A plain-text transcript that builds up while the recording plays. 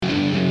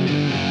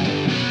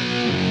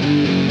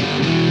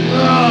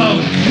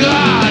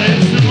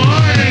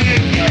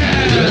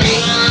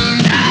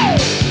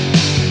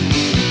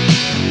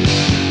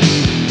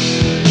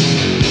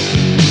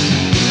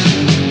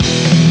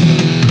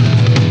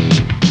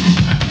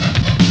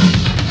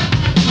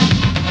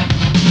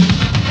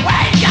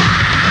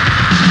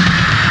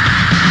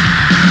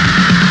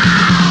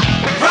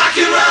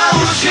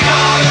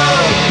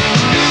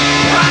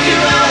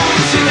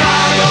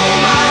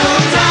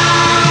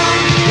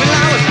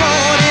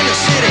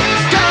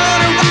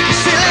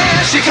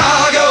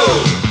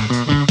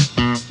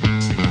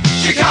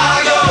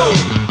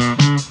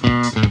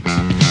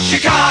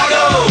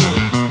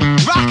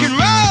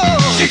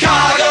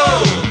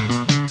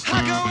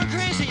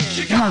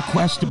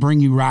quest to bring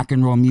you rock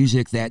and roll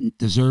music that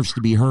deserves to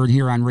be heard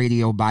here on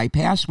Radio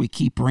Bypass. We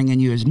keep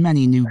bringing you as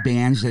many new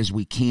bands as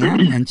we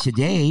can, and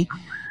today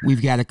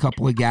we've got a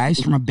couple of guys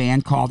from a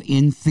band called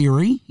In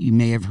Theory. You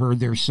may have heard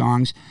their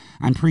songs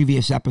on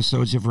previous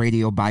episodes of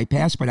Radio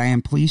Bypass, but I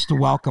am pleased to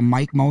welcome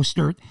Mike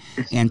Mostert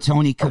and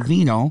Tony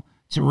Covino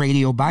to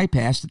Radio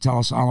Bypass to tell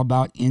us all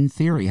about In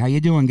Theory. How you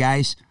doing,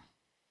 guys?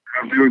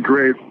 I'm doing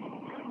great.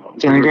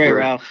 Doing great,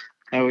 Ralph.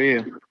 How are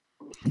you?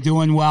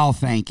 Doing well,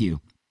 thank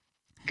you.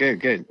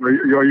 Good.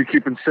 Are you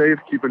keeping safe,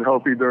 keeping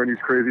healthy during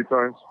these crazy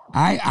times?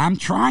 I'm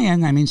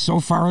trying. I mean, so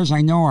far as I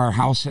know, our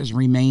house has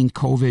remained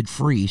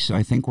COVID-free, so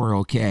I think we're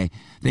okay.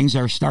 Things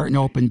are starting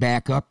to open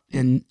back up.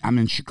 I'm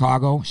in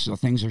Chicago, so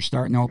things are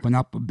starting to open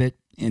up a bit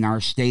in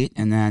our state,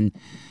 and then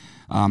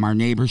our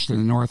neighbors to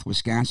the north,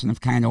 Wisconsin,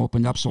 have kind of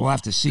opened up, so we'll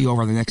have to see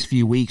over the next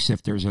few weeks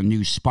if there's a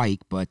new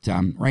spike, but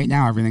right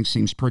now everything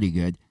seems pretty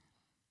good.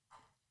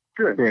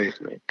 Good. Great.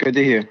 Good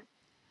to hear.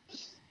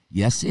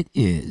 Yes, it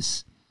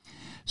is.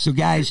 So,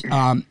 guys,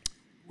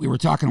 we were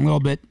talking a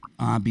little bit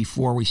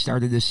before we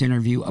started this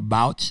interview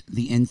about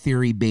the In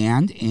Theory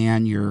band,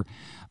 and your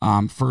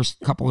first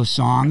couple of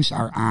songs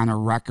are on a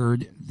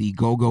record, the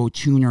Go-Go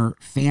Tuner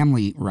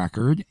family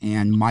record.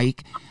 And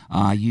Mike,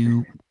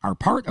 you are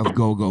part of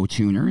Go-Go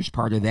Tuners,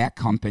 part of that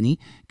company,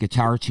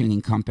 guitar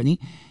tuning company,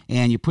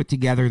 and you put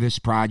together this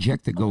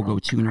project, the Go-Go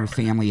Tuner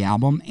family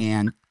album.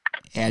 And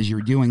as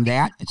you're doing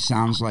that, it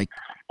sounds like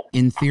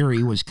In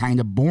Theory was kind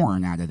of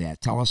born out of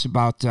that. Tell us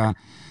about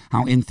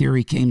how In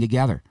Theory came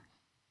together.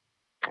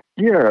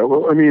 Yeah,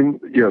 well, I mean,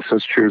 yes,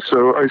 that's true.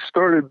 So I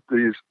started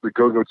the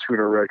Go-Go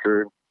Tuner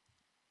record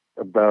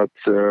about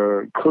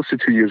close to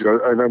 2 years ago,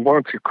 and I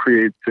wanted to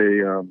create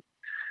a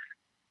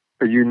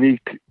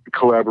unique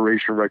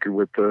collaboration record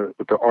with the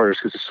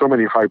artists, because there's so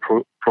many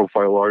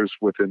high-profile artists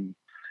within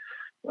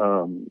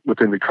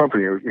the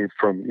company. I mean,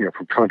 from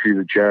country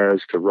to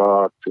jazz to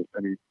rock to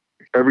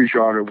every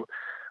genre.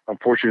 I'm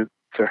fortunate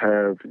to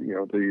have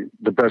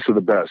the best of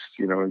the best,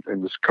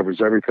 and this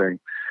covers everything.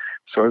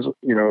 So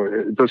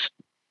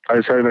I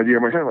just had an idea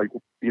in my head, like,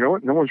 you know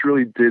what, no one's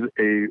really did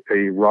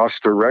a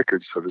roster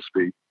record, so to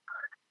speak.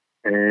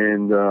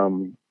 And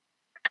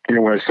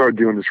when I started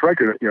doing this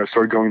record, I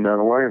started going down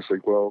the line. It's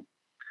like, well,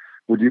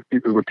 with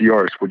the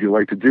artist, would you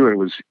like to do it? It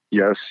was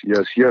yes.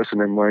 And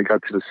then when I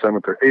got to the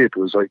 7th or 8th, it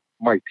was like,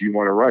 Mike, do you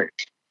want to write?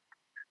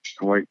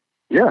 I'm like,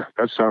 yeah,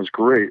 that sounds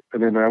great.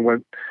 And then I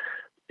went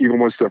even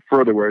one step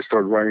further, where I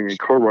started writing and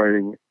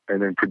co-writing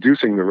and then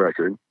producing the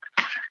record.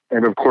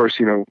 And of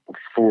course,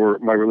 for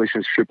my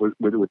relationship with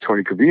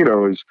Tony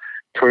Covino, is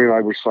Tony and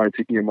I were signed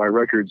to EMI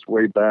Records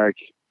way back,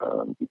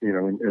 in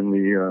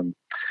the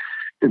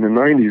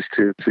 90s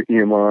to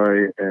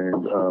EMI,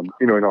 and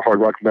in a hard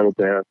rock metal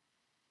band.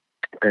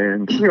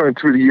 And and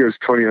through the years,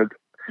 Tony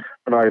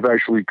and I have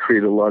actually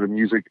created a lot of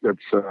music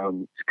that's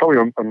probably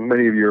on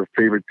many of your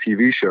favorite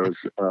TV shows,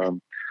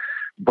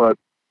 but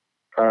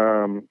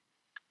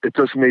it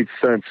just made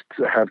sense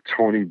to have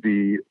Tony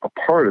be a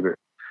part of it.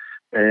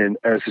 And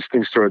as this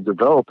thing started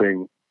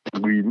developing,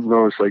 we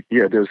noticed, like,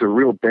 yeah, there's a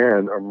real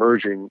band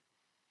emerging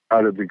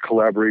out of the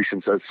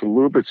collaborations that's a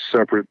little bit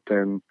separate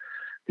than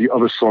the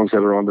other songs that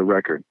are on the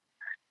record.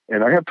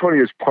 And I have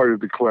Tony as part of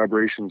the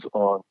collaborations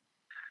on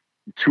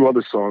 2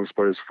 other songs,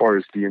 but as far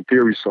as the In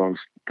Theory songs,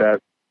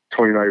 that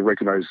Tony and I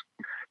recognize,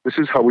 this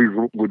is how we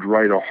would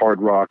write a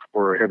hard rock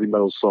or a heavy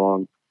metal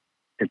song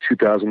in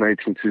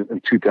 2019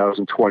 and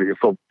 2020. It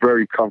felt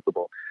very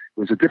comfortable. It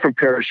was a different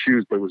pair of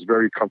shoes, but it was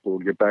very comfortable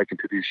to get back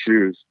into these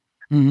shoes.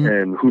 Mm-hmm.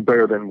 And who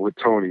better than with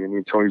Tony? I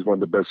mean, Tony's one of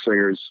the best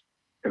singers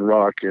in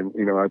rock, and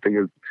I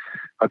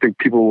think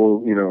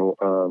people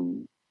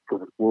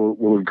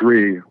will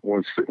agree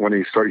when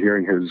they start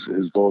hearing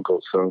his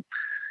vocals. So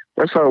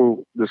that's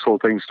how this whole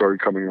thing started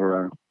coming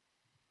around.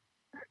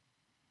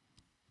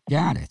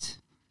 Got it.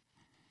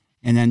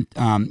 And then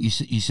you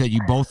said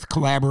you both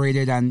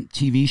collaborated on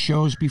TV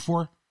shows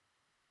before?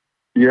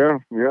 Yeah,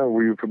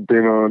 we've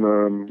been on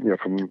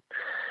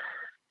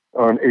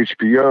on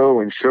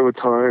HBO and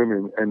Showtime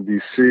and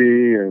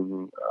NBC,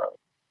 and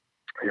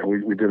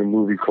we did a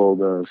movie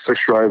called Sex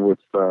Drive with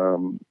I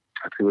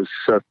think it was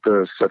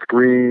Seth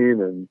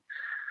Green, and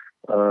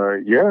I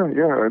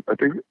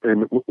think,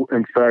 and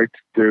in fact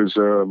there was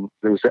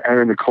the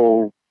Anna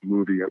Nicole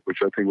movie,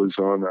 which I think was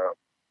on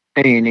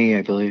A&E,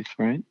 I believe,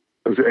 right?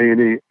 It was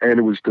A&E, and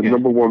it was the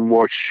number one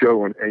watched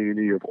show on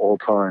A&E of all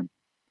time.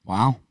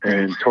 Wow.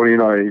 And Tony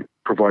and I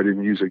provided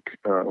music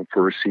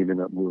for a scene in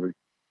that movie.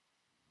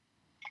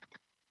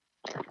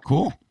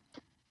 Cool.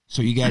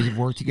 So you guys have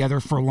worked together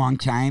for a long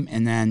time,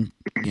 and then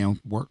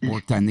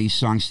worked on these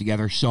songs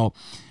together. So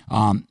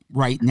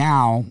right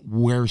now,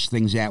 where's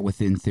things at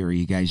with In Theory?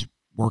 You guys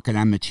working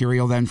on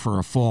material then for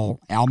a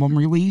full album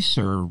release,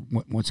 or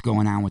what's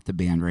going on with the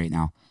band right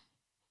now?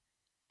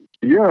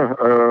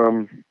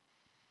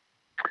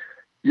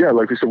 Yeah,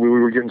 like I said, we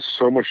were getting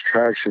so much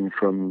traction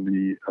from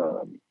the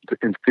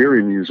In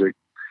Theory music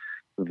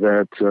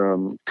that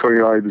Tony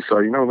and I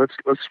decided,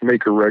 let's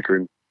make a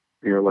record,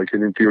 like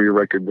an In Theory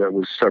record that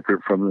was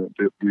separate from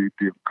the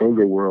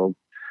go-go world.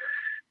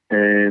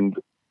 And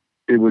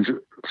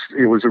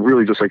it was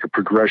really just like a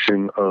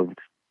progression of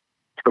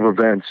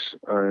events,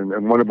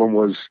 and one of them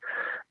was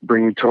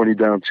bringing Tony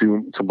down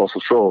to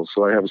Muscle Shoals.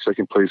 So I have a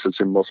second place that's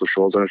in Muscle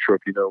Shoals. I'm not sure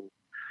if you know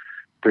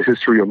the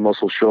history of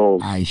Muscle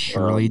Shoals. I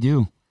surely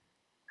do.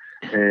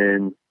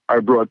 And I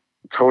brought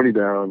Tony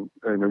down,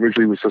 and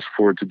originally it was just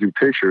to do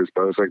pictures,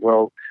 but I was like,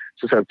 well,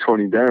 just have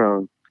Tony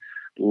down.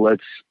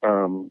 Let's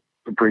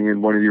bring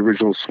in one of the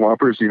original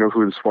Swampers. Do you know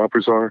who the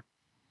Swampers are?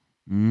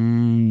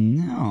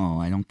 No,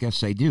 I don't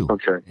guess I do.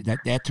 Okay.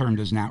 That term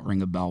does not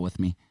ring a bell with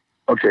me.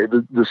 Okay,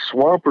 the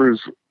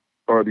Swampers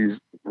are these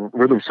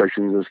rhythm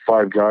sections. There's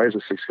 5 guys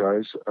or 6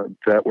 guys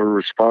that were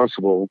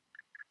responsible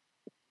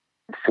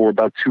for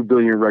about 2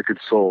 billion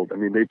records sold. I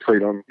mean, they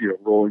played on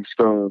Rolling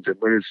Stones and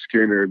Leonard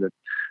Skinner.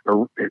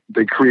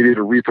 They created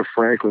Aretha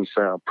Franklin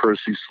sound,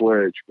 Percy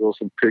Sledge,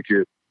 Wilson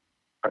Pickett,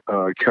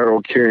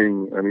 Carole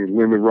King. I mean,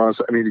 Lyndon Ross.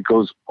 I mean, it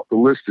goes. The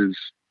list is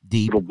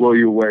deep. It'll blow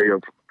you away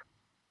of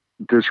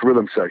this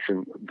rhythm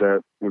section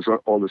that was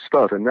all this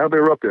stuff. And now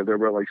they're up there. They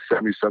were like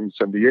 77,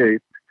 78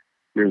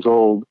 years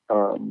old.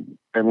 And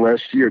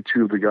last year,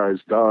 2 of the guys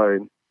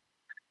died.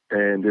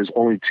 And there's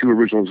only 2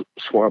 original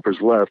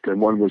Swampers left. And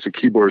one was a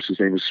keyboardist. His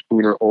name is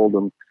Spooner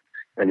Oldham.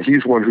 And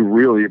he's one who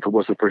really, if it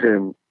wasn't for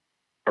him,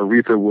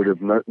 Aretha would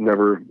have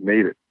never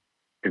made it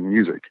in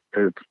music.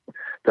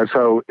 That's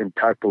how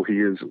impactful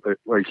he is.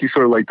 Like he's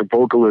sort of like the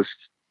vocalist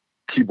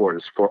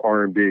keyboardist for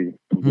R&B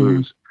and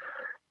blues.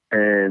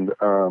 And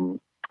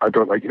I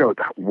thought, like,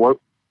 what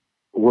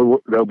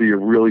that'll be a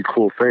really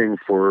cool thing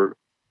to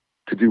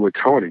do with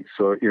Tony.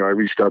 So, I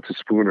reached out to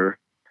Spooner,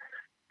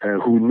 and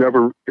who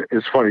never.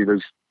 It's funny.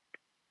 There's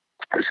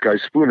this guy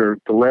Spooner.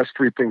 The last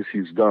 3 things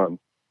he's done,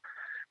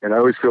 and I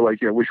always feel like,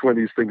 which one of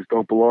these things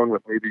don't belong,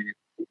 but maybe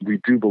we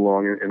do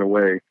belong in a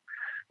way.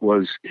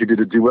 Was he did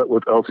a duet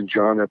with Elton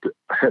John at the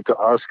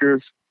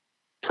Oscars,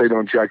 played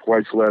on Jack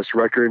White's last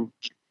record,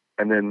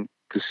 and then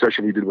the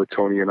session he did with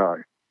Tony and I.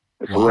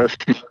 It's the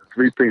last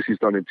 3 things he's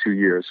done in 2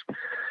 years.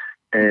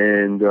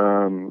 And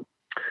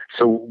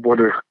so what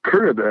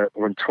occurred that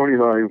when Tony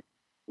and I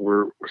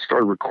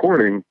started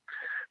recording,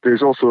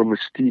 there's also a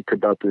mystique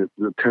about the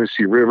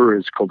Tennessee River.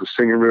 It's called the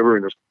Singing River,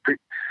 and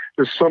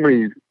there's so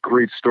many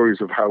great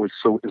stories of how it's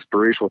so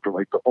inspirational, from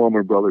like the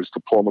Allman Brothers to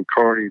Paul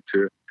McCartney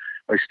to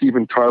like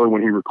Steven Tyler.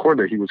 When he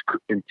recorded it, he was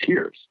in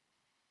tears.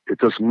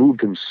 It just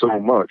moved him so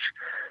much.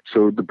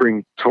 So to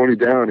bring Tony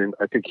down, and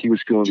I think he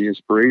was feeling the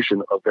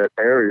inspiration of that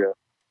area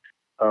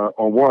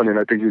on one, and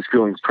I think he was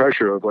feeling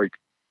pressure of like,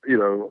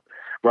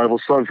 Rival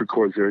Sons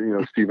records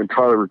there, Steven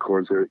Tyler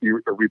records there,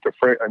 Aretha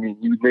Franklin. I mean,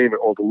 you name it,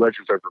 all the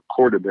legends I've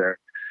recorded there.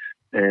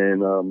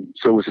 And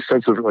so it was a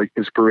sense of like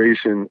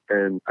inspiration,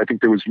 and I think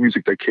there was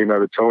music that came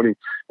out of Tony,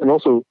 and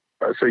also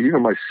I say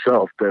even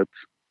myself that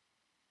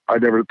I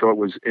never thought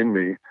was in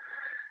me,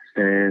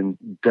 and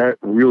that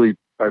really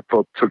I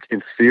felt took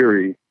in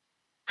theory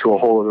to a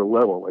whole other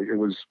level. Like it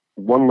was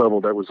one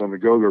level that was on the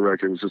Go-Go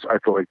record. It was just I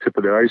felt like tip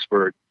of the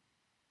iceberg.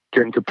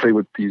 Getting to play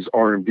with these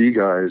R&B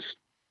guys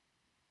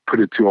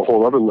put it to a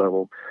whole other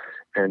level,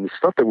 and the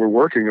stuff that we're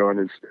working on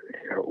is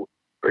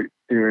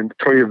and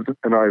Tony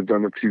and I have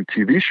done a few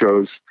TV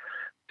shows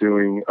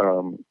doing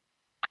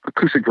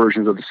acoustic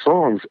versions of the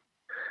songs,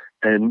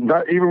 and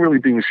not even really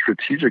being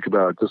strategic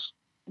about just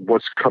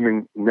what's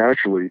coming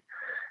naturally.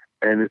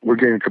 And we're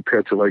getting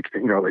compared to like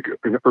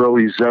an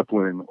early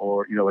Zeppelin,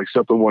 or like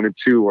Zeppelin 1 and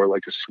 2, or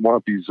like a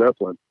swampy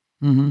Zeppelin,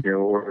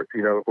 or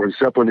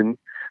Zeppelin. And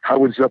how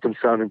would Zeppelin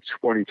sound in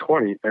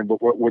 2020?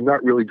 But we're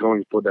not really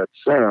going for that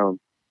sound.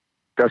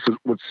 That's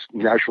what's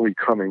naturally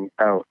coming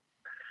out.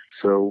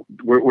 So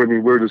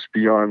we're just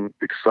beyond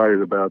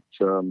excited about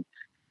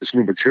this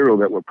new material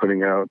that we're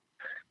putting out.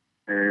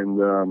 And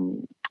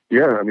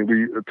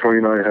Tony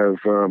and I have,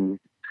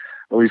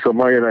 at least on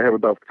my end, I have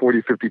about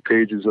 40, 50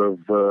 pages of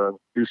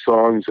new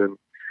songs and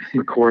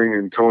recording.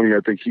 And Tony, I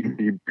think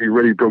he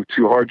already broke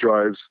 2 hard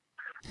drives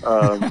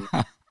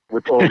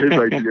with all his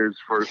ideas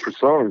for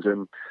songs.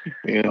 And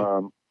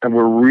and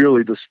we're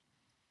really just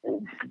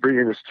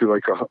bringing this to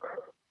like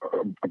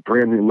a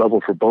brand new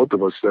level for both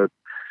of us, that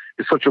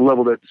it's such a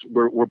level that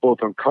we're both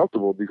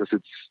uncomfortable because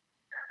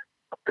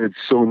it's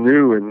so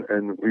new,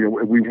 and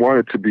we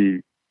want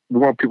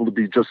people to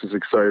be just as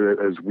excited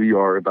as we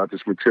are about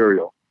this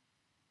material.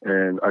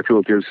 And I feel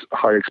like there's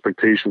high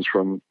expectations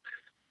from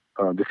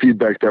the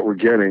feedback that we're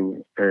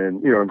getting,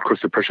 and of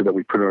course the pressure that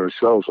we put on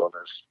ourselves on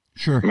this.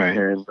 Sure. Right.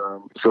 And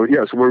so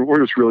we're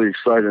just really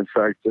excited. In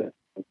fact,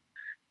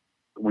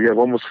 we have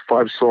almost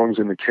 5 songs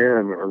in the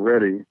can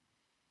already.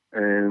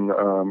 And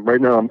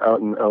right now I'm out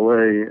in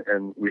LA,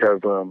 and we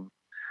have some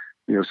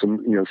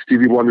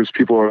Stevie Wonder's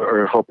people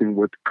are helping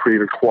with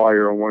create a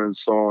choir on one of the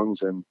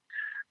songs, and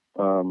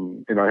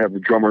I have the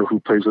drummer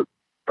who plays it.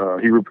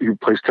 He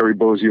plays Terry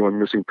Bozzio on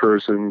Missing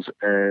Persons,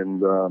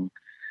 and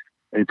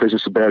he plays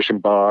with Sebastian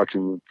Bach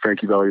and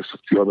Frankie Valli, a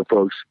few other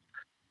folks.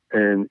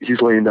 And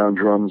he's laying down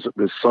drums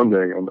this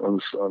Sunday on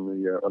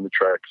the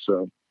track.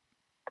 So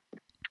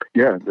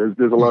yeah,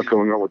 there's a lot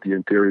going on with the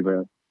In Theory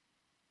band.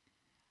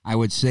 I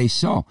would say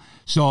so.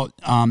 So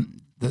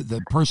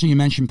the person you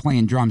mentioned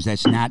playing drums,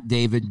 that's not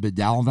David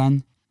Bedell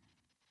then?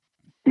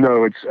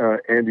 No, it's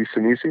Andy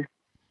Sinisi.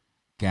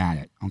 Got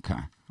it. Okay.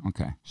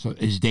 So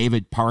is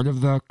David part of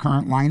the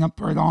current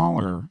lineup at all,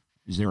 or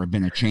has there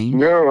been a change?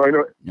 No, I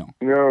know.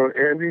 No,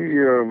 Andy.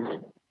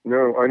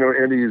 No, I know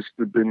Andy's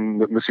been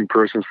missing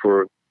persons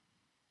for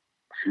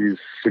 6-7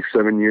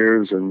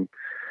 years, and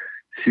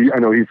I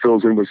know he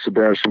fills in with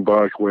Sebastian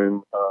Bach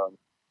when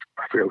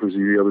I forget who's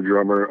the other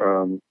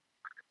drummer.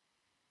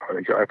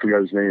 I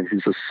forgot his name.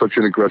 He's just such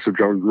an aggressive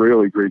drummer,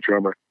 really great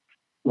drummer.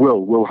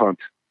 Will Hunt.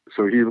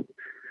 So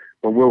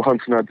when Will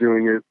Hunt's not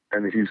doing it,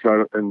 and Andy's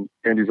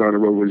on the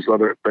road with his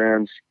other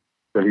bands,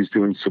 then he's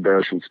doing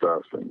Sebastian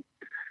stuff. And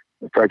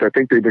in fact, I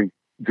think they've been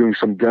doing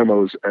some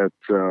demos at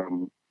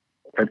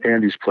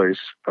Andy's place.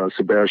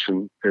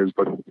 Sebastian is,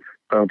 but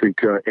I don't think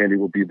Andy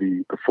will be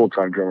the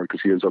full-time drummer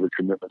because he has other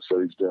commitments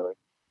that he's doing.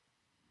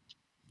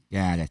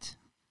 Got it.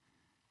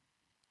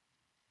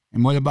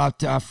 And what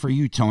about for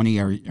you, Tony?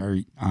 Are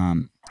you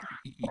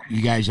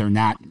guys are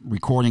not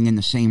recording in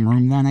the same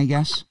room then? I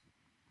guess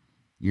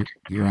you're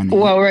on.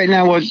 Well, right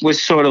now we're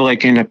sort of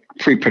like in a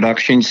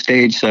pre-production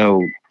stage,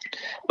 so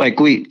like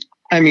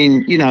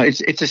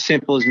it's as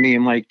simple as me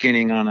and Mike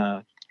getting on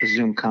a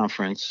Zoom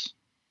conference,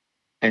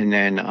 and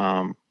then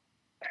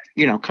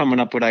coming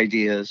up with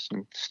ideas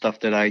and stuff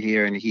that I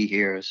hear and he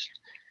hears,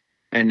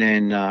 and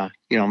then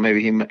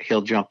maybe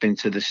he'll jump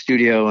into the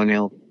studio and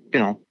he'll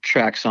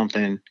track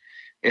something.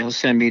 He'll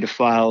send me the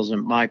files at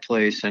my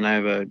place, and I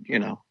have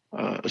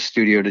a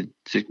studio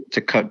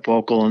to cut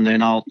vocal, and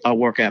then I'll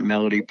work out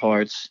melody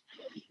parts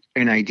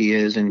and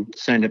ideas and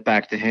send it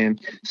back to him.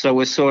 So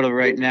we're sort of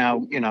right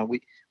now,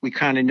 we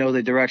kind of know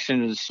the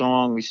direction of the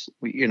song.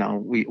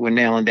 We're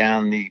nailing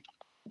down the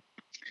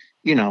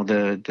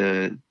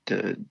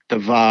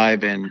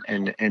vibe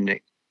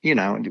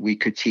and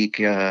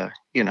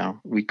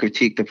we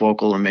critique the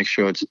vocal and make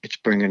sure it's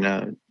bringing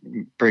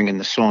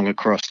the song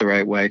across the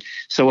right way.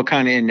 So we're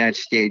kind of in that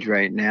stage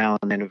right now,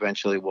 and then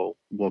eventually we'll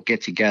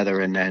get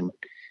together and then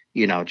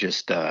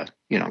just go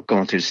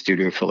into the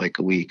studio for like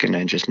a week and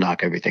then just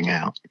knock everything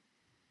out.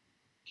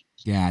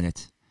 Got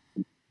it.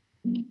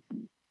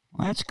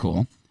 Well, that's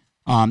cool.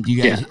 Do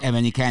you guys have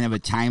any kind of a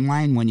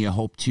timeline when you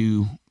hope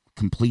to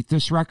complete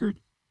this record?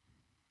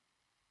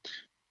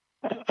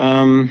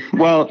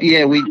 Well,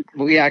 yeah,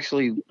 we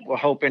actually were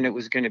hoping it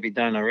was going to be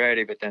done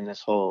already, but then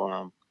this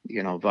whole,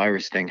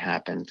 virus thing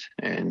happened.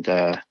 And,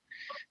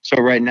 so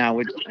right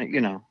now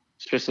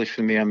especially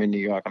for me, I'm in New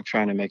York, I'm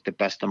trying to make the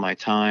best of my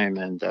time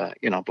and,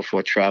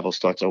 before travel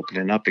starts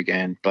opening up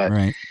again, but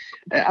right.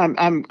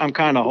 I'm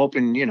kind of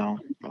hoping,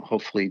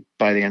 hopefully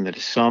by the end of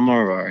the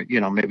summer or,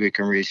 maybe we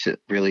can release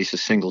a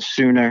single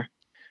sooner.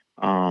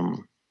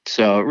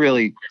 So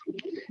really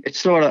it's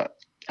sort of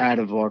out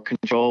of our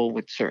control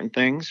with certain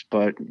things,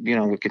 but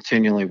we're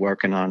continually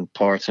working on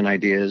parts and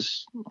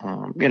ideas,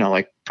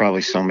 like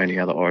probably so many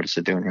other artists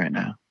are doing right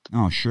now.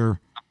 Oh, sure.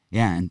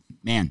 Yeah. And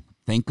man,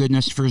 thank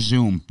goodness for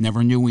Zoom.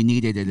 Never knew we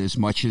needed it as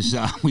much as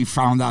we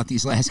found out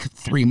these last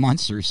 3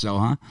 months or so,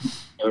 huh?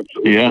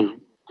 Absolutely. Yeah,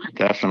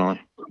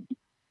 definitely.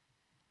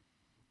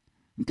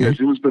 Okay. Yeah,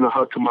 Zoom's been a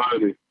hot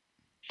commodity.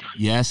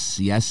 Yes,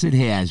 it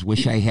has.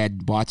 Wish I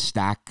had bought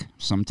stock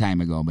some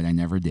time ago, but I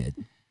never did.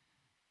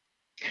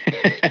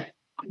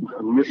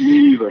 Me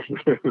either.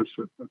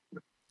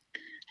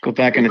 Go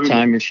back in the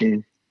time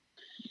machine.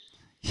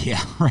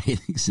 Yeah, right.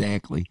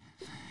 Exactly.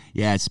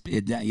 Yeah,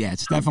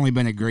 it's definitely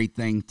been a great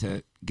thing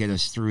to get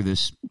us through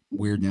this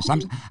weirdness.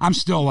 I'm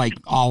still like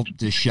all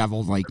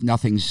disheveled, like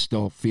nothing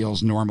still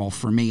feels normal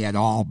for me at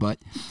all. But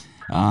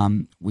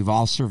we've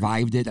all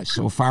survived it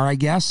so far, I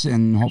guess,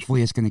 and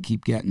hopefully it's going to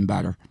keep getting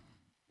better.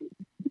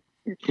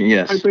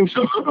 Yes, I think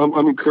so.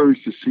 I'm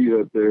encouraged to see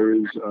that there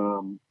is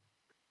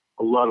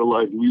a lot of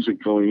live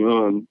music going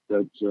on.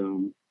 That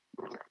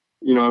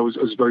I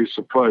was very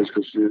surprised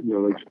because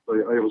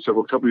I have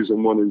several companies,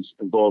 and one is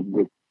involved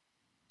with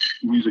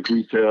music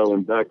retail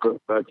and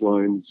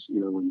backlines,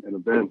 and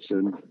events,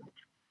 and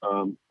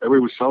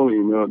everybody was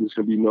telling me, there's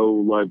going to be no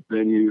live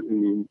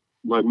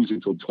live music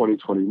until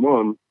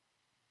 2021,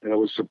 and I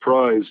was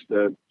surprised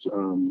that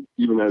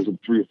even as of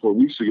 3 or 4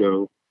 weeks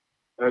ago,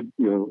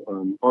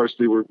 artists,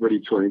 they were ready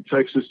touring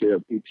Texas. They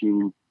have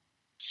 18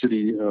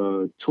 city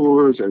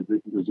tours.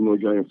 There's another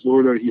guy in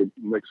Florida.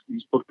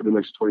 He's booked for the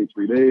next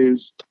 23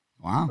 days.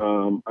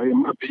 Wow. I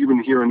am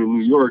even hearing in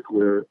New York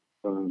where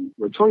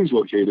Tony's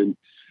located,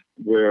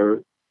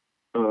 where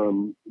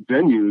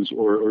venues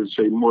or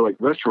say more like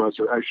restaurants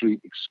are actually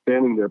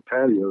expanding their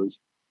patios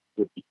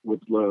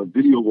with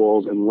video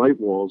walls and light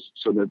walls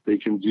so that they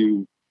can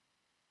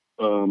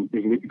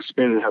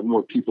expand and have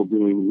more people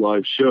doing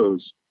live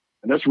shows.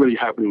 And that's really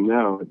happening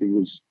now. I think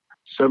there's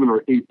 7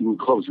 or 8 new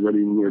clubs ready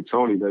near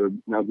Tony that are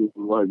now doing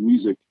live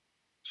music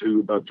to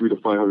about 300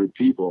 to 500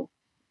 people.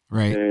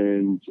 Right.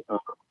 And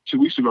 2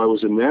 weeks ago, I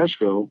was in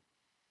Nashville,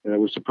 and I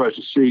was surprised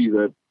to see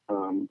that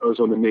I was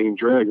on the main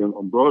drag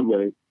on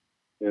Broadway,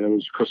 and I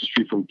was across the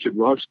street from Kid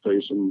Rock's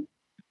place. And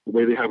the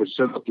way they have it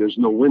set up, there's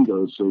no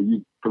windows, so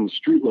from the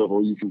street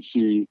level, you can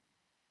see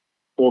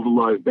all the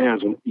live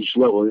bands on each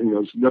level. You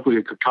know, it's definitely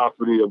a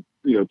cacophony of,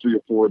 you know, 3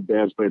 or 4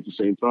 bands playing at the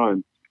same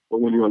time.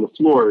 But when you're on the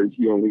floor,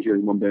 you only hear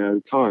one band at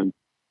a time.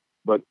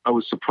 But I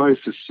was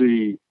surprised to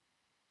see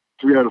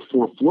 3 out of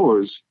 4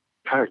 floors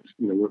packed,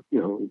 you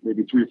know,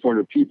 maybe 300 or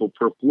 400 people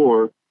per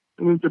floor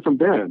and a different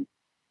band.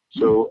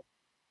 So,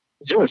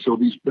 yeah, so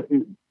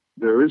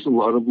there is a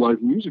lot of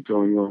live music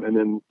going on. And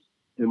then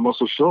in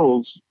Muscle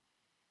Shoals,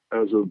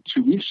 as of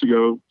 2 weeks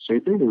ago,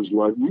 same thing, there was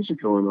live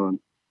music going on.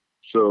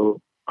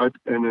 So, and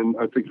then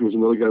I think there was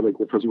another guy, like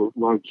the president,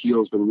 Ron Keel,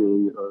 has been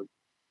really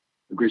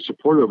a great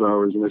supporter of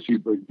ours. And I see,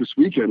 like, this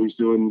weekend, he's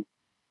doing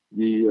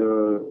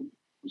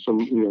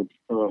some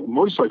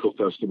motorcycle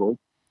festival,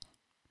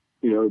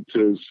 you know,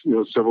 to, you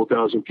know, several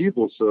thousand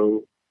people.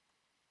 So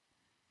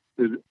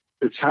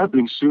it's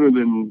happening sooner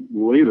than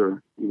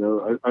later. You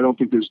know, I don't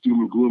think there's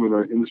doom and gloom in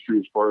our industry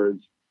as far as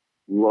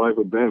live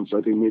events.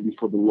 I think maybe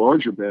for the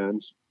larger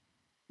bands,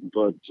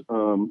 but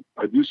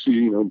I do see,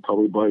 you know,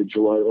 probably by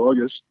July,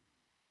 August,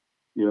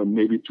 you know,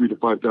 maybe 3,000 to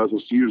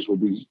 5,000 seaters will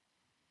be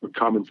a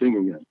common thing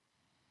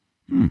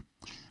again.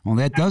 Well,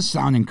 that does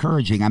sound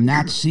encouraging. I'm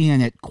not seeing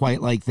it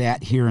quite like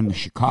that here in the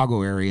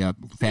Chicago area.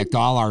 In fact,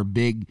 all our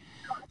big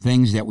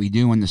things that we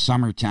do in the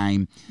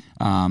summertime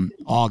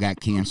all got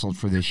canceled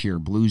for this year.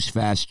 Blues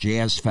Fest,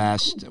 Jazz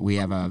Fest. We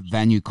have a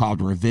venue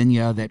called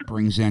Ravinia that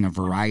brings in a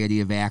variety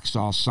of acts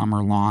all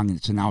summer long.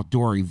 It's an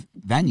outdoor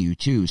venue,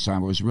 too, so I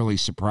was really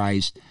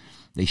surprised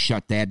they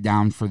shut that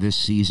down for this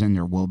season.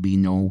 There will be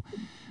no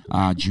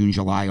June,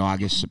 July,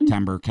 August,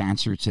 September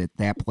concerts at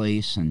that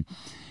place. And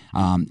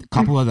a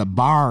couple of the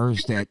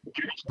bars that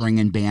bring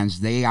in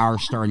bands, they are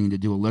starting to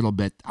do a little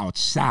bit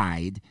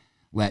outside,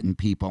 letting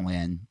people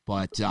in,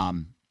 but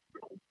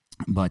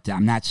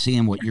I'm not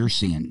seeing what you're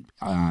seeing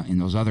in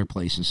those other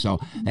places. So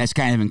that's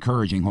kind of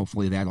encouraging.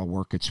 Hopefully that'll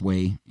work its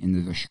way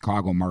into the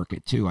Chicago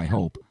market too, I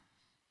hope.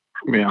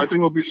 Yeah, I think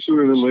it'll be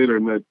sooner than later.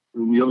 And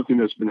the other thing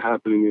that's been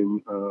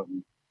happening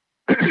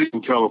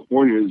in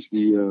California is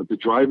the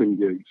drive-in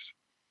gigs.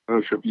 I'm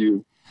not sure if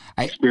you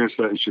experienced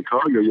that in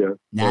Chicago yet.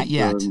 Not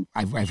yet.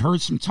 I've heard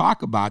some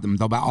talk about them,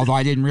 though. Although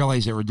I didn't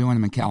realize they were doing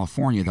them in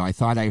California, though. I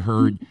thought I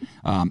heard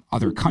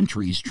other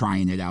countries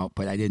trying it out,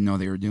 but I didn't know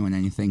they were doing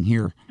anything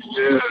here.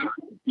 Yeah.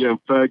 In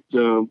fact,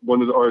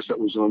 one of the artists that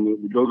was on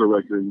the Go-Go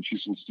record, and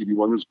she's in Stevie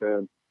Wonder's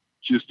band,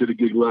 she just did a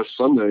gig last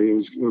Sunday.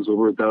 It was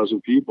over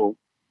 1,000 people,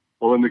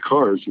 all in the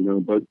cars, you know.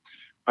 But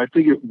I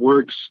think it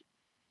works.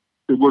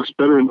 It works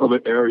better in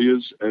other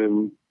areas,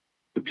 and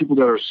the people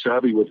that are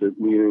savvy with it,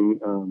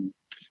 meaning,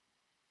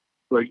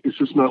 like, it's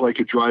just not like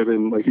a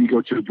drive-in, like you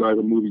go to a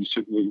drive-in movie, you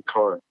sit in your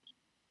car.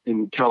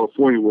 In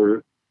California,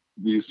 where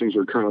these things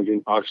are currently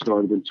in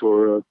Oxnard,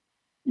 Ventura,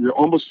 you're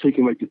almost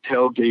taking like the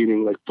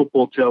tailgating, like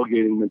football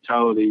tailgating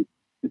mentality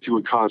into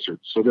a concert.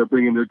 So they're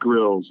bringing their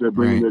grills, they're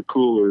bringing their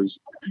coolers,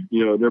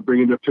 you know, they're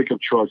bringing their pickup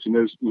trucks, and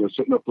they're, you know,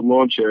 setting up the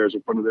lawn chairs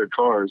in front of their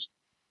cars,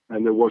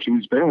 and they're watching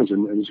these bands,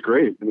 and it's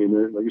great. I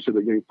mean, like I said,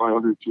 they're getting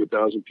 500 to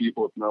 1,000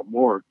 people, if not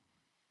more.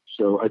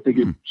 So I think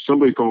if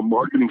somebody from a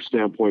marketing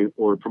standpoint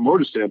or a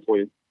promoter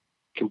standpoint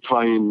can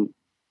tie in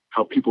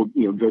how people,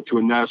 you know, go to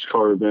a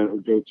NASCAR event or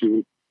go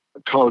to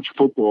a college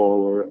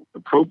football or a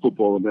pro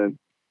football event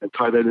and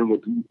tie that in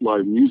with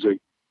live music,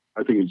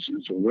 I think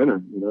it's a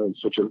winner. You know,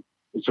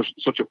 it's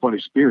such a fun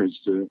experience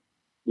to,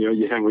 you know,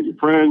 you hang with your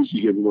friends,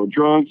 you get a little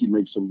drunk, you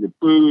make some good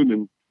food,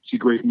 and see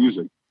great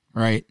music.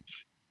 Right.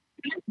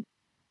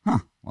 Huh.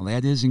 Well,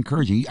 that is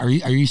encouraging. Are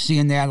you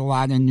seeing that a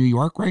lot in New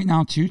York right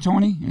now too,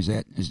 Tony?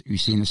 Are you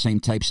seeing the same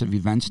types of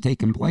events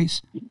taking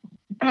place?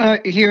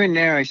 Here and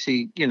there, I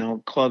see, you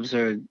know, clubs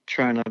are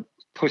trying to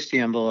push the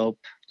envelope.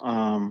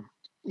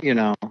 You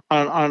know,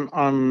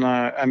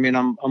 I mean,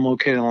 I'm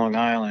located on Long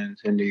Island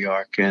in New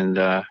York, and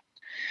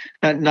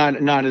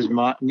not as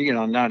much, you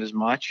know, not as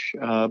much.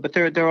 But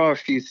there are a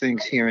few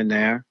things here and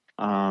there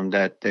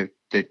that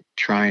they're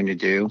trying to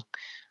do.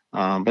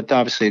 But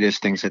obviously there's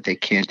things that they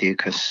can't do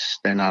because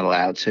they're not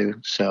allowed to.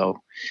 So,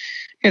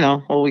 you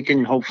know, all we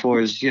can hope for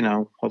is, you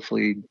know,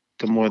 hopefully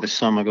the more the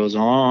summer goes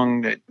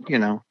along, that, you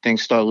know,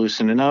 things start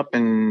loosening up,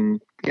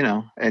 and, you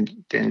know, and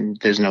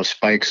there's no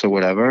spikes or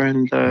whatever.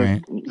 And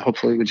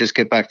hopefully we just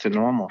get back to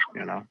normal,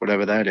 you know,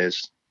 whatever that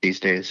is these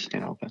days,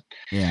 you know. But,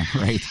 yeah,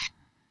 right.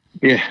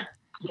 Yeah.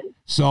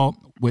 So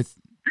with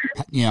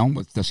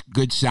this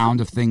good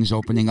sound of things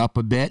opening up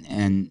a bit,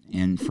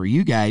 and for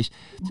you guys,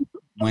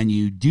 when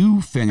you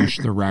do finish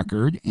the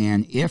record,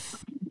 and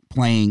if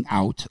playing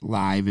out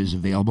live is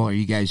available, are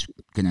you guys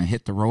going to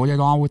hit the road at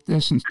all with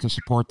this and to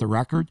support the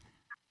record?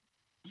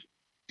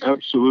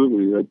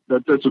 Absolutely.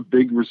 That's a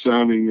big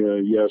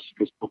resounding yes,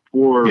 because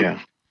before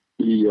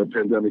the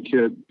pandemic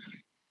hit,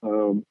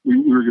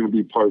 we were going to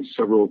be part of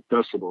several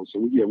festivals. So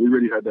we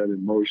already had that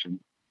in motion.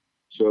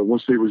 So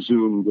once they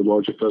resume, the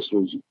larger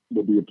festivals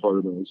will be a part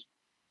of those.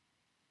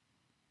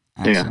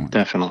 Excellent. Yeah,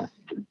 definitely.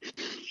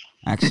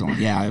 Excellent.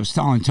 Yeah, I was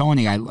telling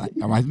Tony, I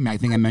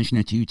think I mentioned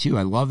it to you too.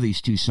 I love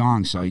these two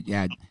songs. So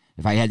yeah,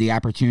 if I had the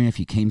opportunity, if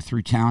you came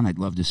through town, I'd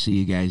love to see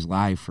you guys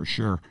live for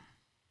sure.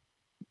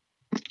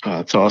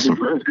 That's awesome.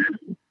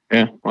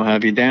 Yeah, we'll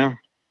have you down.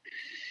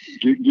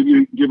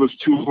 give us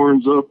two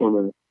horns up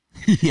on it.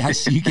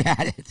 Yes, you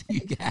got it.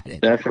 You got it.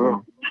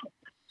 Definitely.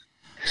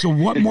 So,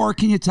 what more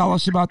can you tell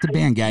us about the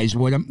band, guys?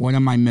 What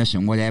am I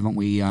missing? What haven't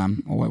we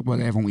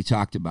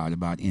talked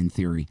about In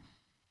Theory?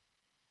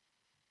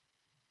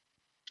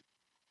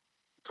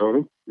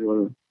 Tony, you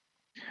want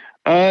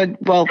to?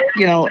 Well,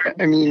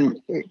 I mean,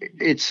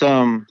 it's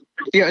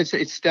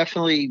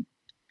definitely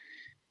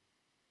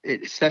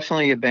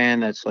a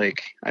band that's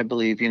like, I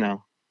believe,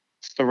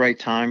 it's the right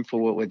time for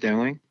what we're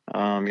doing.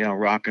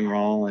 Rock and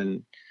roll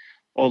and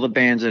all the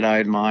bands that I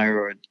admire,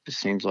 or it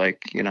seems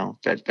like,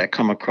 that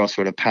come across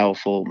with a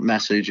powerful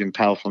message and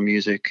powerful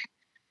music.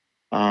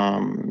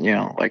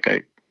 Like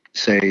I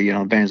say,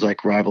 bands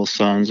like Rival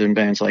Sons and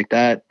bands like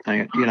that.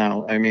 To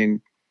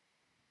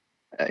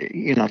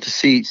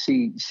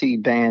see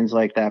bands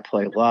like that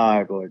play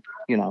live, or,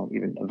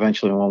 even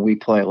eventually when we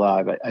play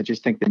live, I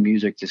just think the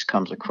music just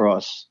comes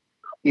across,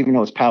 even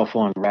though it's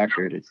powerful on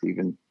record, it's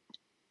even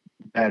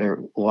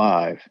better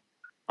live.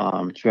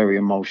 It's very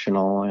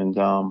emotional, and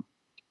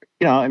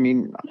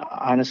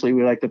honestly,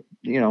 we like to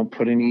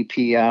put an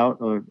EP out,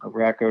 or a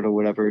record, or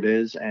whatever it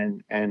is,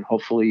 and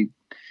hopefully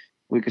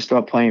we could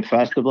start playing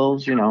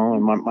festivals,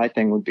 and my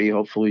thing would be,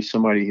 hopefully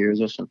somebody hears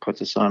us and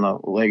puts us on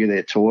a leg of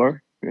their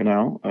tour, and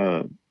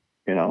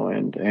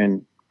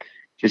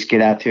just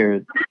get out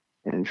there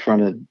in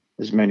front of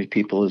as many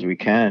people as we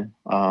can,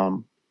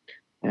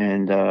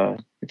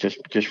 and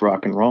just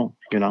rock and roll,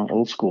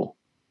 old school.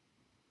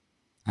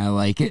 I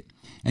like it.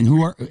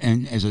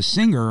 And as a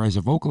singer, as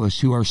a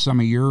vocalist, who are some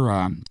of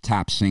your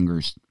top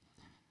singers?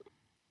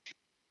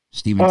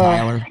 Steven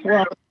Tyler?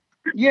 Well,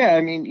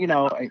 yeah,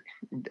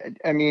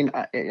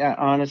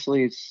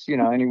 honestly, it's,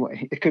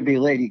 anyway, it could be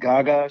Lady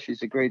Gaga.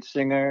 She's a great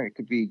singer. It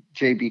could be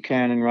J.B.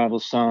 Cannon, Rival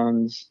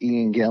Sons,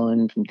 Ian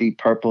Gillan from Deep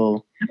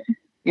Purple.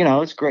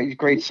 It's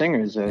great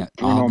singers.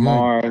 Bruno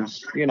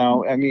Mars, and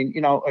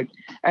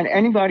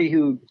anybody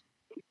who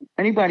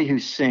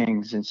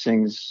sings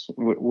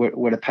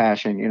with a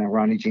passion,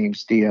 Ronnie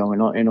James Dio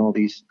and all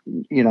these,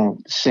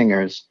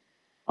 singers,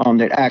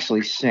 that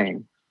actually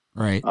sing.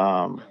 Right.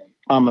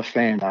 I'm a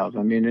fan of.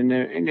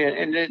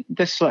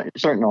 There's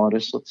certain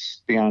artists,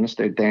 let's be honest,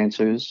 they're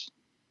dancers,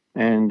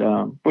 and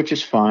which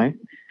is fine.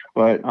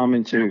 But I'm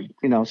into,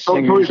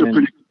 singers. Pretty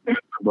good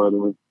dancer, by the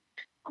way.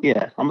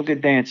 Yeah, I'm a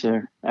good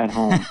dancer at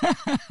home.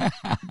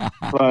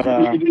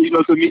 But he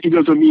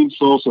doesn't mean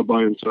salsa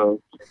by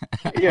himself.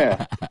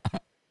 Yeah.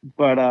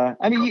 But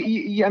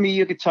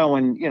you could tell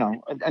when,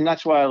 and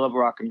that's why I love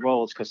rock and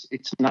roll, is because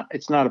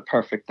it's not a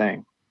perfect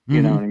thing.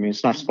 You know what I mean?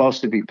 It's not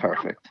supposed to be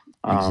perfect.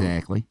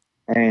 Exactly.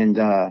 And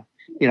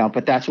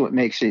but that's what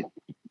makes it.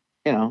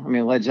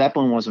 Led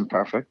Zeppelin wasn't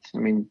perfect.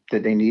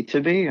 Did they need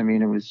to be? It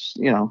was,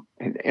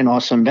 an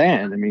awesome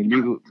band.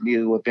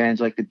 Neither were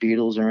bands like the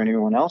Beatles or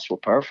anyone else were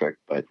perfect,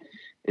 but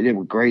they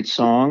did great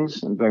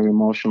songs and very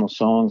emotional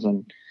songs,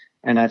 and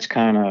that's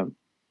kind of,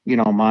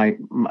 my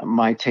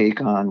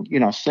take on,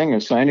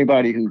 singers. So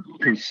anybody who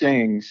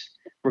sings,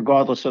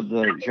 regardless of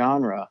the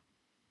genre,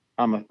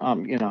 I'm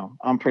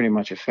pretty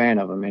much a fan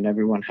of them.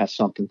 Everyone has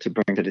something to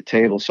bring to the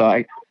table. So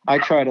I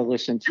try to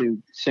listen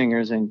to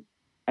singers, and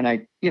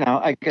I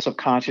guess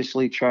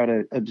subconsciously try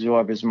to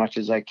absorb as much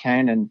as I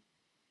can. And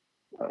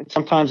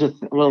sometimes a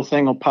little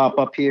thing will pop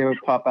up here,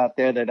 pop out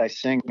there that I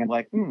sing, and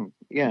like,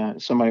 yeah,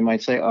 somebody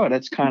might say, oh,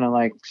 that's kind of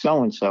like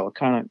so-and-so.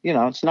 Kind of,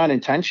 it's not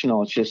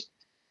intentional. It's just,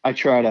 I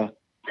try to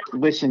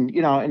listen,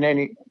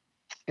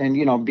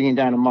 and being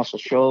down in Muscle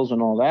Shoals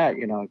and all that,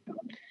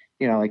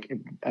 like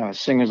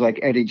singers like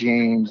Eddie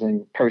James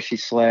and Percy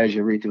Sledge,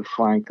 Aretha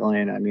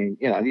Franklin.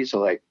 These are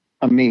like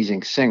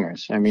amazing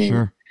singers.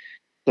 Sure.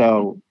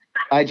 So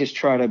I just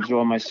try to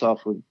absorb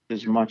myself with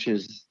as much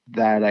as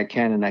that I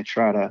can, and I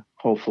try to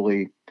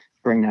hopefully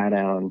bring that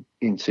on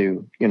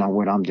into,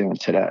 what I'm doing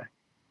today.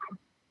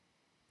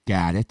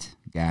 Got it.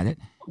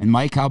 And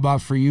Mike, how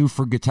about for you,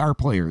 for guitar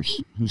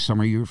players? Who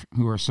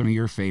are some of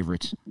your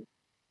favorites?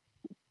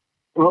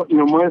 Well,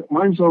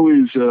 mine's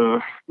always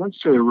not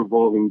say a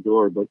revolving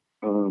door, but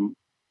I'm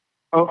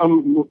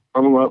a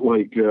lot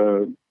like,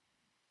 or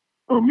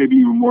maybe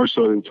even more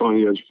so than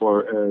Tony, as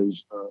far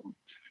as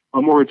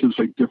I'm more into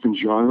like different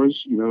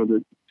genres,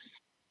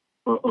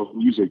 of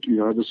music.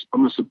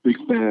 I'm just a big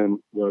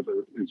fan,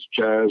 whether it's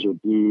jazz or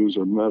blues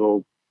or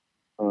metal,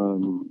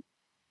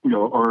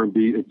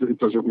 R&B. It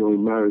doesn't really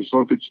matter as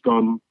long as it's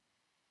done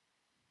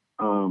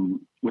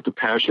with a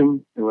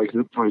passion. And like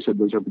Tony said, it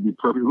doesn't have to be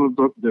perfect.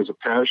 There's a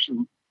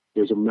passion,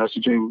 there's a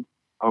messaging.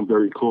 I'm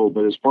very cool.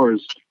 But as far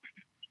as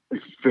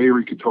like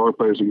favorite guitar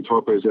players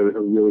that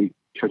are really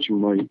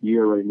catching my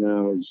ear right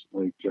now is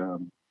like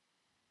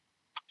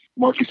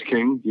Marcus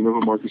King. Do you know who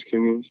Marcus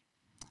King is?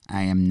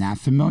 I am not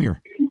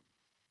familiar.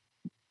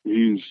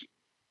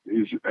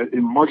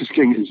 And Marcus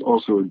King is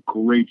also a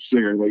great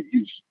singer. Like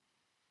he's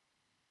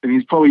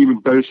probably even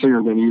better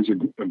singer than he is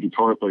a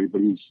guitar player,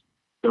 but he's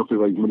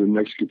definitely like one of the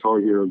next Guitar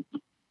Hero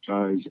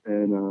guys.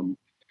 And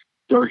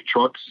Derek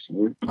Trucks.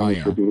 Oh,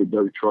 yeah.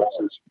 Derek Trucks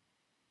is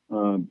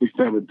big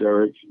fan of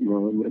Derek.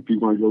 And if you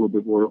want to go a little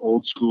bit more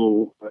old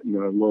school, I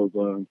love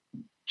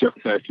Jeff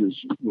Beck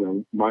is,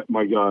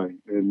 my guy,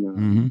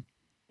 and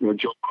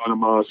Joe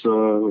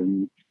Bonamassa,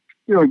 and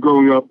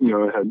growing up,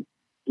 I had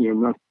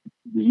not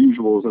the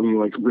usuals. I mean,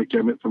 like Rick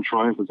Emmett from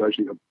Triumph was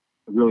actually a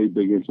really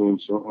big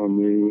influence on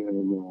me,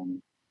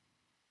 and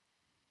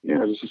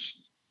there's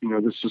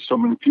just so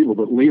many people.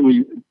 But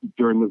lately,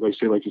 during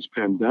this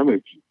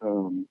pandemic,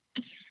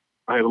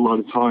 I had a lot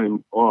of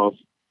time off,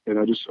 and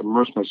I just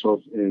immersed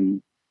myself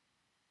in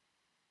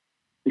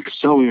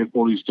excelling at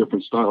all these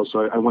different styles.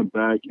 So I went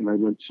back and I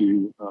went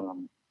to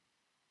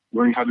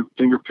learning how to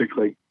finger pick,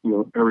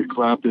 Eric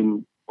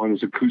Clapton on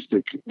his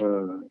acoustic,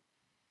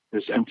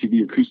 his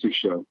MTV acoustic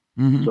show.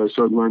 So I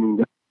started learning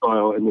that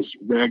style and this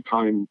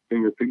ragtime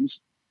finger picks.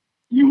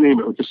 You name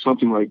it, or just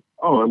something like,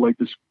 oh, I like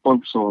this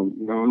funk song.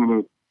 I'm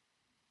gonna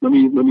let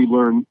me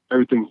learn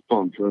everything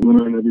funk. Or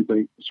learn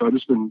everything. So I've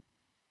just been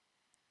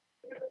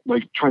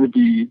trying to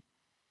be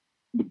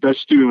the best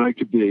student I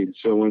could be.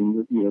 So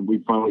when we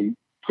finally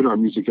put our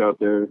music out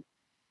there,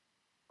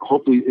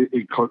 hopefully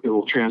it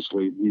will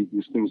translate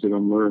these things that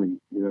I'm learning.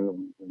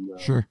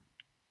 Sure.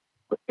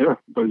 But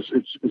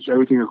it's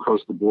everything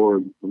across the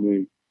board for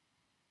me.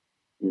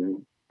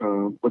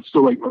 But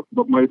still,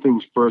 but my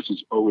things first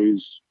is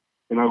always,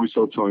 and I always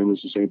tell Tony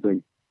this the same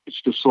thing.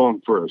 It's the song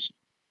first.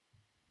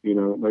 I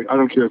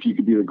don't care if you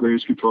could be the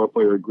greatest guitar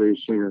player or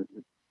greatest singer.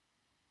 If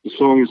the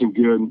song isn't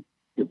good,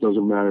 it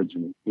doesn't matter to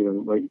me.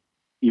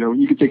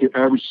 You could take an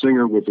average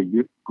singer with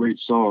a great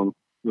song,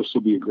 it'll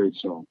still be a great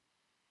song.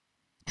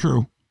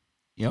 True.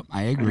 Yep,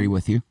 I agree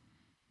with you.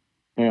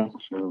 Yeah.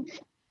 So,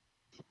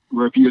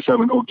 where if you just have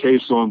an okay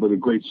song but a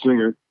great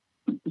singer,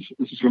 this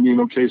is going to be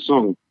an okay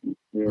song.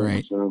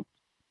 Right. So,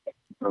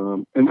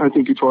 and I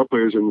think guitar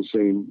players are in the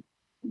same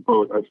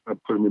boat. I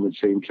put them in the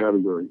same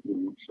category.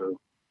 So.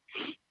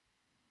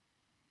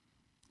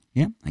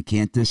 Yeah, I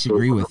can't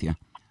disagree with you.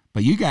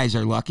 But you guys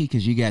are lucky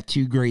because you got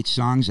two great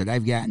songs that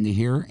I've gotten to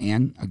hear,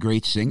 and a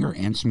great singer,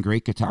 and some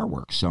great guitar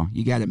work. So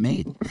you got it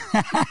made.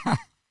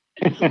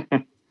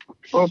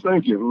 Well,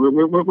 thank you.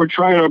 We're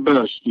trying our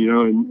best,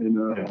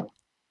 and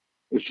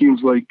it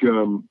seems like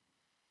as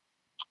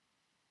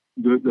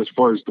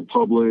far as the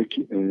public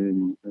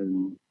and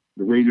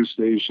the radio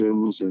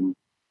stations, and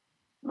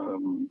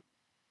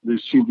they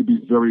seem to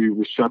be very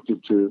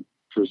receptive to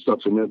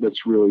stuff, and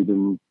that's really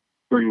been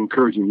very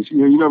encouraging.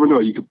 You never know.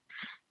 You could.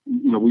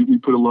 We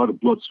put a lot of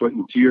blood, sweat,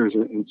 and tears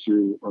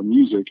into our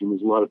music, and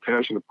there's a lot of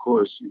passion, of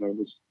course.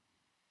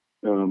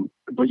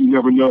 But you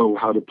never know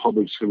how the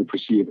public's going to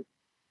perceive it.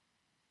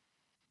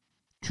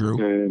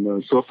 True.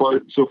 And so far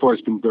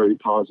it's been very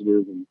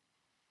positive, and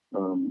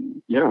so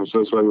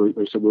that's why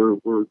I said we're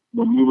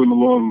moving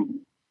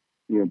along,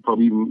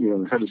 probably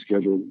even ahead of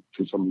schedule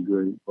to some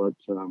degree. But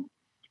so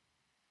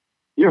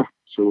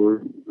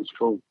it's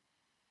cool.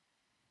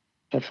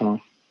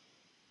 Definitely.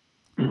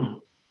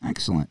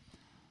 Excellent.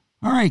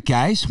 All right,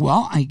 guys.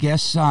 Well, I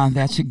guess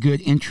that's a good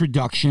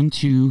introduction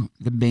to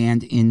the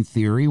band In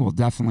Theory. We'll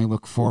definitely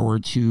look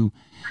forward to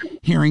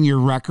hearing your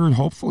record,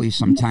 hopefully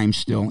sometime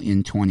still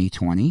in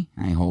 2020,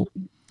 I hope.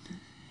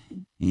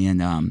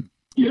 And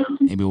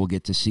maybe we'll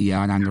get to see you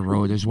out on the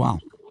road as well.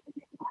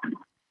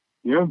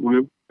 Yeah.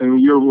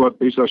 And you're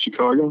based out of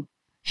Chicago?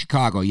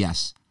 Chicago,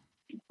 yes.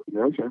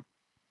 Yeah, okay.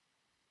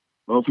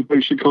 Well, if we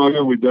play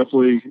Chicago, you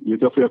definitely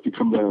have to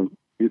come down.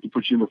 We have to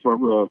put you in the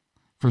front row.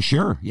 For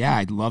sure. Yeah,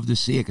 I'd love to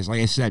see it because, like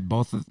I said,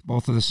 both of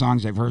the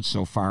songs I've heard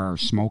so far are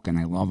smoking.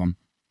 I love them.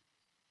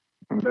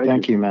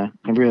 Thank you, man.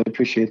 I really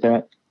appreciate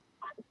that.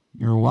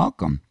 You're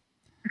welcome.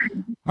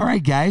 All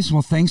right, guys.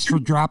 Well, thanks for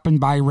dropping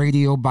by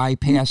Radio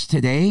Bypass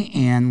today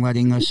and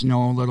letting us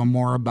know a little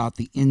more about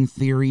the In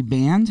Theory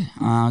band.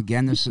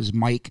 Again, this is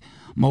Mike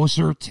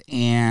Mostert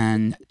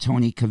and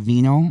Tony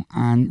Covino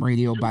on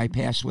Radio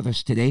Bypass with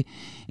us today.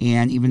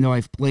 And even though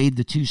I've played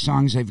the two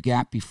songs I've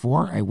got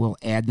before, I will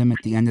add them at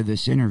the end of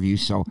this interview.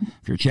 So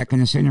if you're checking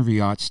this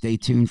interview out, stay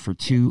tuned for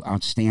two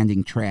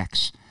outstanding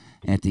tracks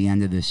at the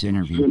end of this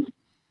interview.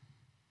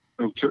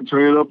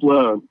 Turn it up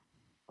loud.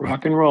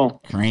 Rock and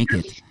roll. Crank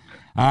it.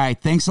 All right.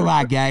 Thanks a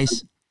lot,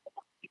 guys.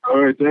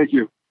 All right. Thank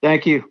you.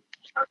 Thank you.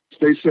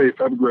 Stay safe.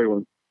 Have a great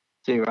one.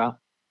 See you, Ralph.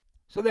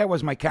 So that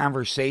was my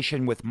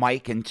conversation with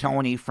Mike and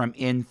Tony from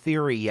In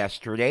Theory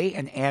yesterday.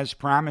 And as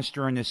promised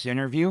during this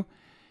interview,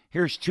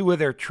 here's two of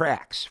their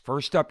tracks.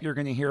 First up, you're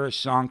going to hear a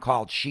song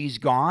called She's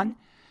Gone,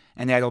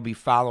 and that'll be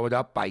followed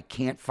up by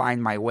Can't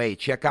Find My Way.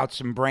 Check out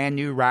some brand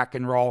new rock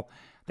and roll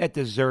that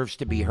deserves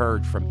to be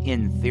heard from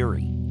In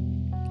Theory.